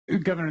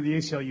Governor, the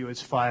ACLU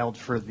has filed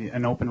for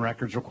an open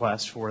records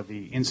request for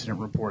the incident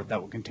report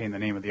that will contain the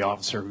name of the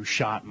officer who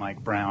shot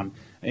Mike Brown.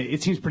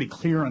 It seems pretty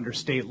clear under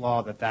state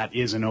law that that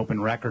is an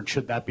open record.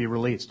 Should that be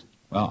released?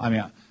 Well, I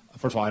mean,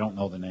 first of all, I don't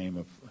know the name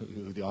of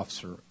who the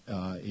officer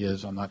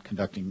is. I'm not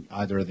conducting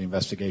either of the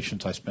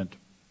investigations. I spent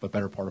the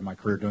better part of my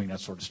career doing that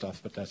sort of stuff,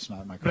 but that's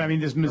not my career. But I mean,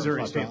 there's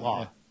Missouri state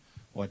law.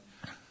 What?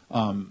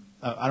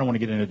 I don't want to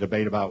get into a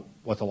debate about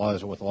what the law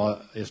is or what the law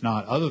is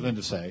not, other than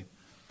to say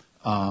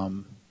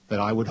that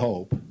I would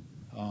hope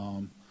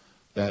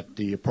that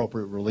the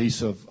appropriate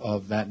release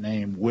of that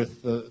name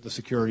with the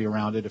security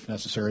around it, if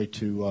necessary,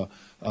 to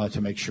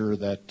make sure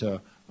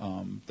that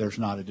there's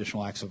not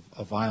additional acts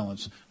of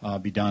violence,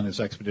 be done as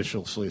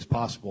expeditiously as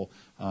possible.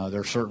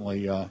 There are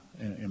certainly,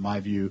 in my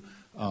view,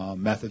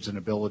 methods and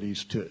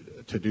abilities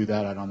to do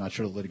that. I'm not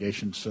sure the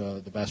litigation's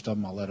the best of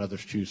them. I'll let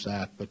others choose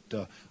that.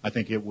 But I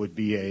think it would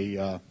be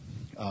an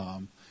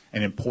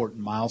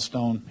important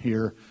milestone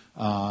here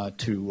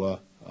to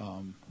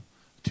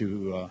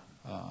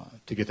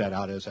get that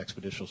out as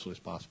expeditiously as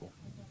possible.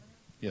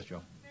 Yes,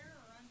 Joe. Fair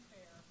or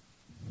unfair?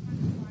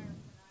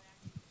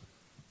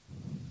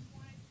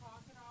 Want to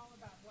talk at all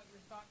about what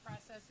your thought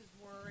processes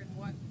were and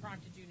what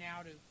prompted you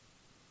now to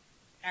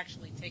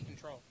actually take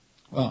control?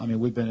 Well, I mean,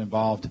 we've been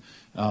involved,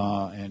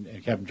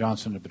 and Captain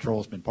Johnson, the patrol,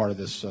 has been part of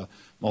this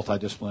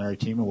multidisciplinary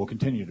team, and will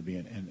continue to be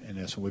in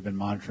this. And we've been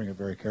monitoring it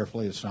very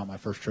carefully. It's not my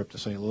first trip to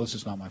St. Louis.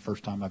 It's not my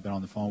first time I've been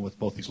on the phone with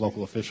both these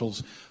local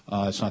officials.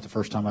 It's not the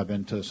first time I've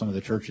been to some of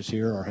the churches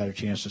here or had a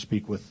chance to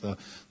speak with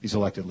these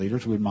elected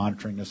leaders. We've been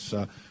monitoring this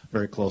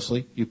very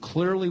closely. You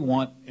clearly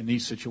want, in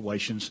these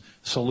situations,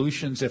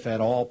 solutions, if at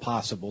all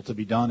possible, to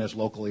be done as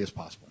locally as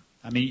possible.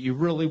 I mean, you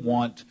really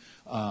want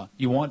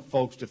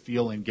folks to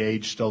feel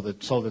engaged so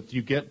that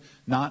you get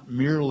not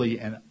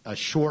merely a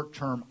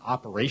short-term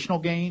operational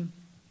gain,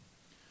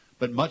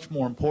 but much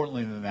more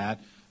importantly than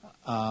that,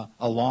 a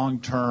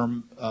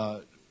long-term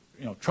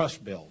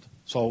trust build.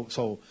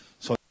 So.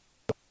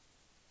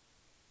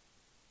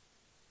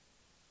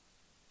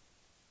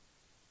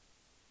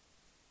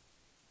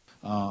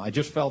 I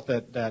just felt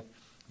that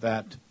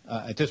at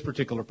this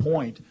particular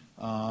point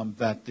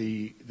that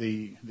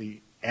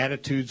the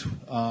attitudes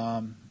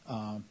weren't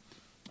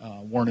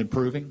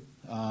improving,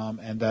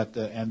 and that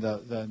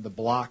the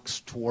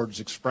blocks towards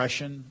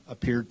expression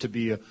appeared to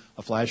be a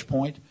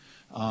flashpoint,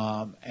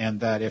 and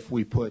that if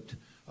we put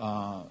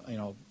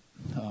some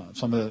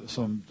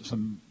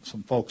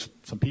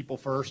people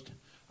first,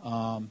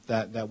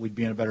 that we'd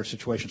be in a better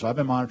situation. So I've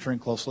been monitoring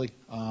closely,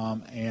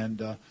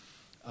 and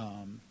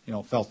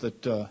felt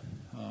that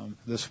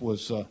this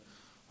was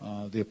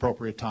the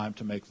appropriate time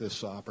to make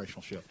this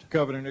operational shift.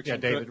 Governor Nixon. Yeah,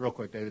 David, real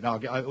quick, David. No,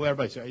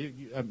 everybody say,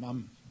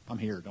 I'm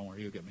here. Don't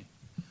worry, you'll get me.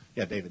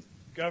 Yeah, David.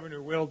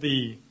 Governor, will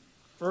the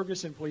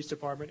Ferguson Police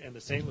Department and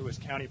the St. Louis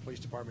County Police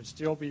Department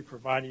still be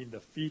providing the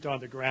feet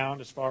on the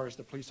ground as far as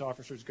the police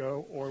officers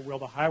go, or will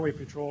the Highway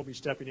Patrol be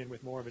stepping in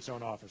with more of its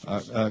own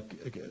officers?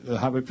 The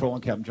Highway Patrol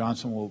and Captain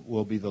Johnson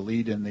will be the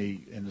lead in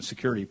the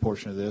security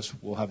portion of this.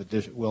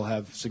 We'll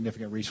have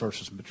significant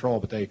resources in patrol,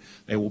 but they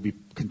will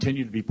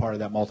continue to be part of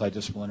that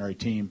multidisciplinary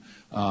team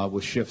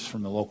with shifts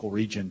from the local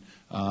region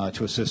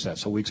to assist that.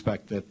 So we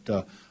expect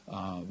that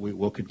we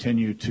will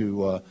continue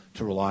to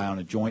rely on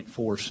a joint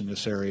force in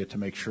this area to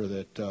make sure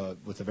that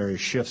with the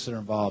various shifts that are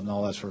involved and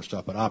all that sort of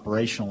stuff, but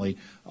operationally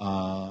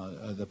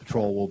the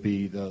patrol will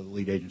be the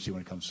lead agency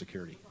when it comes to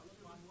security.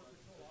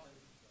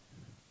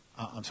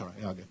 I'm sorry.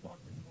 Yeah, I'll get one.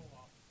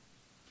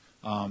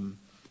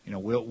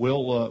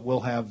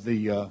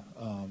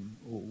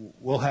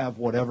 We'll have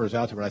whatever is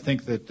out there, but I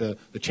think that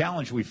the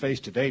challenge we face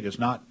to date is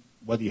not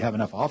whether you have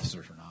enough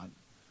officers or not.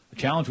 The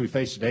challenge we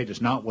face to date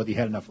is not whether you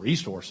had enough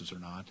resources or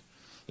not.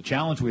 The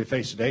challenge we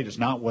face to date is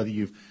not whether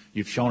you've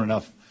shown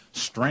enough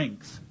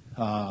strength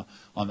on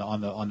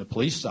the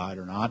police side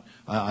or not.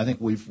 I think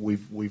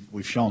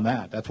we've shown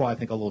that. That's why I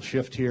think a little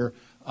shift here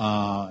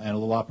and a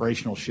little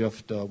operational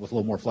shift with a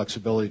little more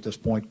flexibility at this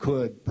point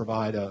could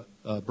provide a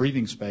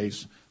breathing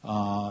space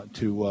for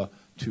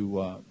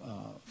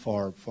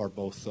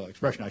both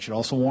expression. I should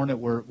also warn that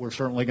we're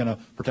certainly going to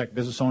protect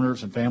business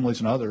owners and families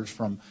and others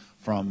from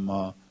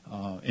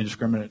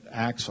indiscriminate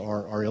acts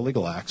or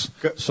illegal acts.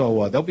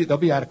 So there'll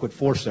be adequate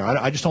force there.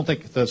 I just don't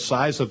think the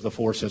size of the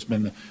force has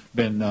been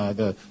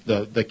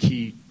the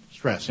key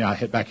stress. Yeah, I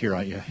hit back here.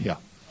 Yeah. There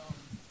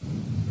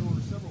were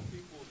several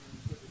people who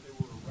said that they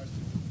were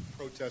arrested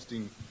for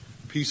protesting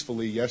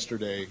peacefully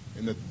yesterday,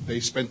 and that they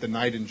spent the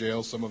night in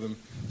jail. Some of them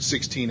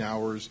 16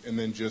 hours, and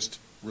then just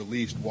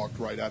released, walked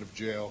right out of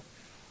jail.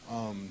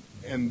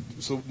 And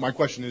so my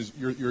question is,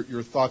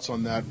 your thoughts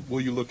on that?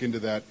 Will you look into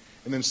that?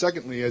 And then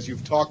secondly, as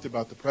you've talked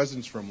about the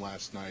presence from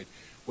last night,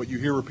 what you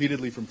hear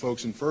repeatedly from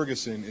folks in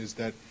Ferguson is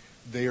that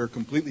they are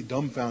completely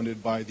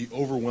dumbfounded by the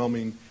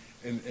overwhelming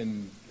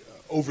and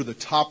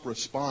over-the-top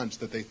response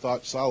that they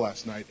saw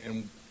last night.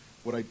 And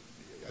what I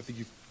think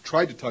you've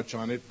tried to touch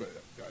on it, but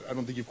I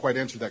don't think you've quite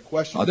answered that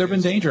question. Oh, there's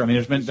been danger. I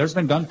mean, there's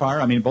been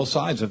gunfire. I mean, both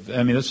sides have.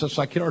 I mean, let's just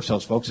like kid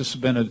ourselves, folks. This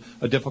has been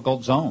a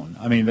difficult zone.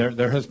 I mean,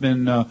 there has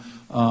been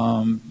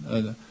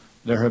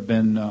there have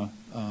been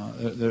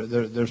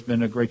there's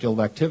been a great deal of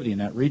activity in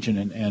that region,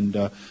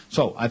 and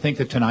so I think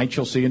that tonight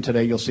you'll see and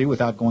today you'll see,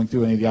 without going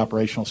through any of the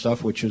operational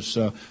stuff, which is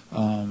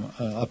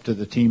up to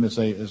the team as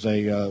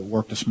they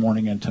work this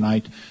morning and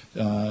tonight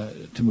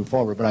to move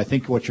forward. But I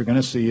think what you're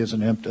going to see is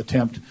an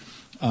attempt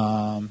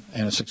and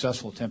a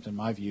successful attempt, in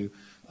my view,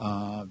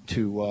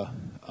 to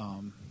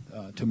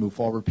move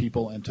forward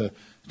people and to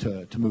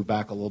move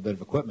back a little bit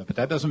of equipment. But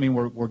that doesn't mean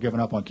we're giving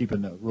up on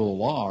keeping the rule of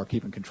law or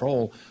keeping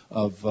control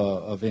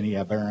of any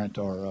aberrant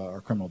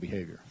or criminal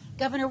behavior.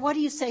 Governor, what do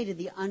you say to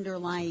the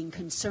underlying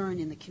concern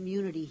in the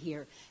community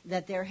here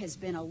that there has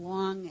been a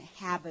long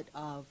habit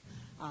of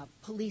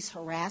police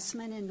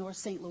harassment in North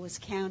St. Louis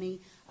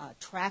County,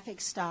 traffic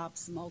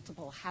stops,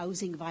 multiple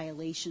housing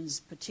violations,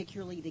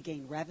 particularly to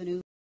gain revenue